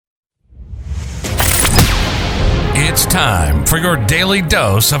It's time for your daily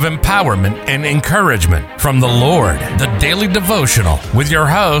dose of empowerment and encouragement from the Lord. The Daily Devotional with your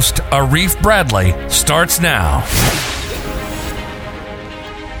host, Arif Bradley, starts now.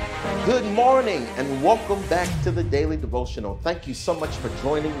 Good morning and welcome back to the Daily Devotional. Thank you so much for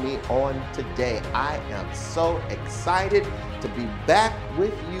joining me on today. I am so excited to be back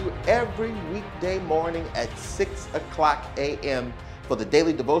with you every weekday morning at 6 o'clock a.m. for the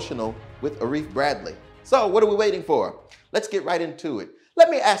Daily Devotional with Arif Bradley. So what are we waiting for? Let's get right into it. Let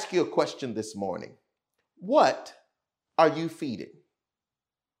me ask you a question this morning. What are you feeding?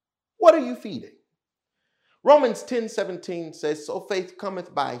 What are you feeding? Romans 10:17 says, "So faith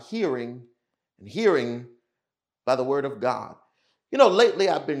cometh by hearing, and hearing by the word of God." You know, lately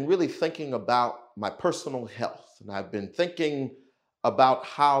I've been really thinking about my personal health, and I've been thinking about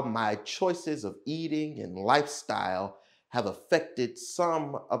how my choices of eating and lifestyle have affected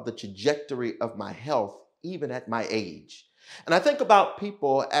some of the trajectory of my health, even at my age. And I think about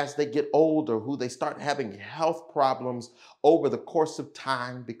people as they get older who they start having health problems over the course of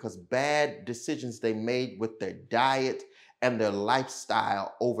time because bad decisions they made with their diet and their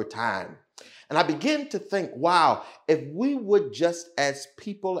lifestyle over time. And I begin to think, wow, if we would just as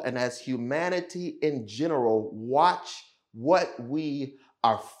people and as humanity in general watch what we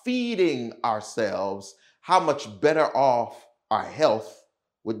are feeding ourselves, how much better off our health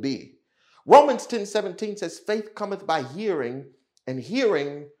would be. Romans 10:17 says, "Faith cometh by hearing, and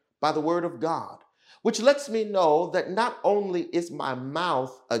hearing by the word of God," which lets me know that not only is my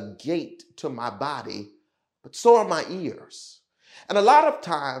mouth a gate to my body, but so are my ears. And a lot of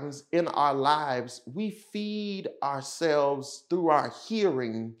times in our lives, we feed ourselves through our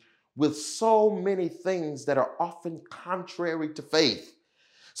hearing with so many things that are often contrary to faith.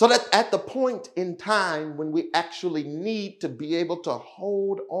 So that at the point in time when we actually need to be able to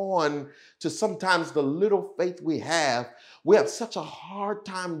hold on to sometimes the little faith we have such a hard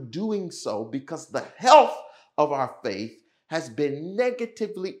time doing so because the health of our faith has been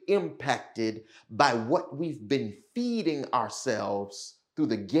negatively impacted by what we've been feeding ourselves through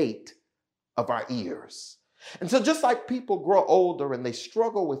the gate of our ears. And so just like people grow older and they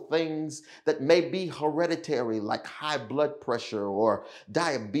struggle with things that may be hereditary, like high blood pressure or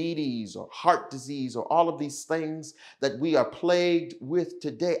diabetes or heart disease or all of these things that we are plagued with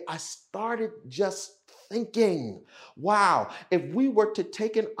today, I started just thinking, wow, if we were to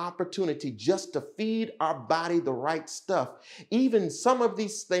take an opportunity just to feed our body the right stuff, even some of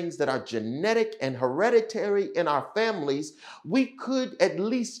these things that are genetic and hereditary in our families, we could at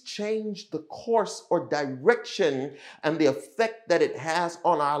least change the course or direction and the effect that it has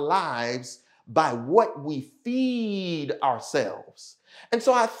on our lives by what we feed ourselves. And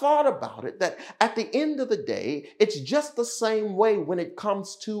so I thought about it that at the end of the day, it's just the same way when it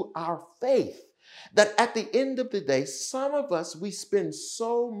comes to our faith. That at the end of the day, some of us, we spend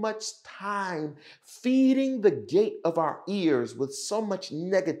so much time feeding the gate of our ears with so much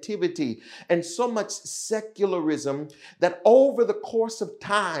negativity and so much secularism that over the course of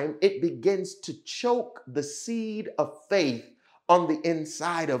time, it begins to choke the seed of faith on the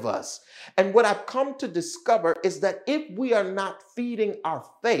inside of us. And what I've come to discover is that if we are not feeding our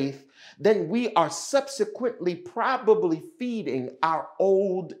faith, then we are subsequently probably feeding our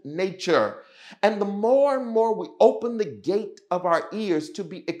old nature. And the more and more we open the gate of our ears to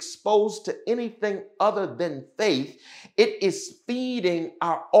be exposed to anything other than faith, it is feeding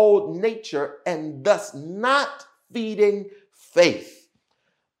our old nature and thus not feeding faith.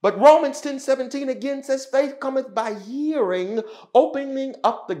 But Romans 10:17 again says, "Faith cometh by hearing," opening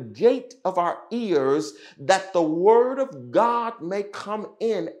up the gate of our ears that the word of God may come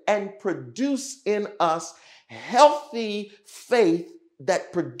in and produce in us healthy faith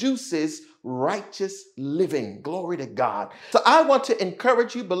that produces righteous living. Glory to God. So I want to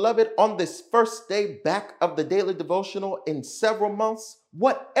encourage you, beloved, on this first day back of the Daily Devotional in several months,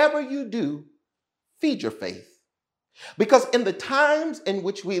 whatever you do, feed your faith. Because in the times in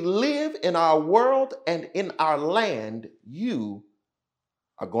which we live in our world and in our land, you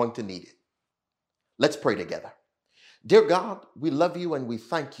are going to need it. Let's pray together. Dear God, we love you and we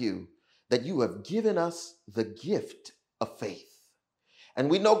thank you that you have given us the gift of faith. And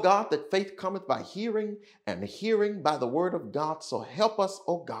we know, God, that faith cometh by hearing and hearing by the word of God. So help us,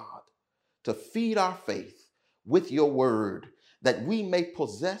 oh God, to feed our faith with your word that we may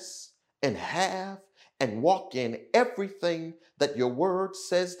possess and have and walk in everything that your word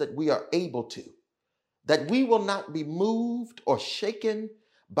says that we are able to, that we will not be moved or shaken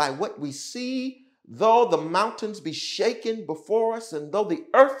by what we see, though the mountains be shaken before us and though the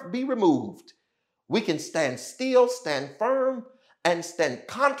earth be removed, we can stand still, stand firm, and stand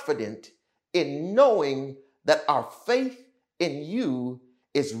confident in knowing that our faith in you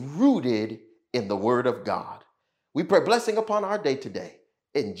is rooted in the Word of God. We pray blessing upon our day today.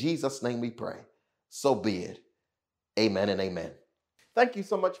 In Jesus' name we pray. So be it. Amen and amen. Thank you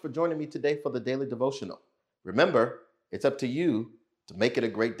so much for joining me today for the Daily Devotional. Remember, it's up to you to make it a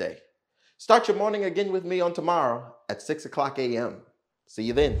great day. Start your morning again with me on tomorrow at 6 o'clock a.m. See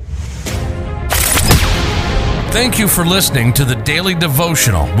you then. Thank you for listening to the Daily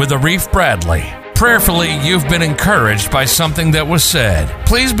Devotional with Arif Bradley. Prayerfully, you've been encouraged by something that was said.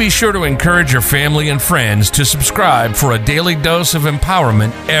 Please be sure to encourage your family and friends to subscribe for a daily dose of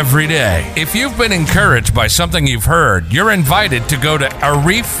empowerment every day. If you've been encouraged by something you've heard, you're invited to go to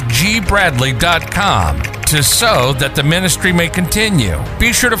arifgbradley.com to sow that the ministry may continue.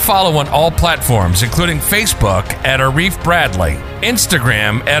 Be sure to follow on all platforms, including Facebook at Arif Bradley,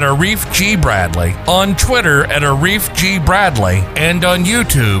 Instagram at Arif G. Bradley, on Twitter at Arif G. Bradley, and on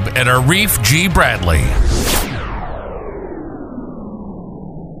YouTube at Arif G. Bradley.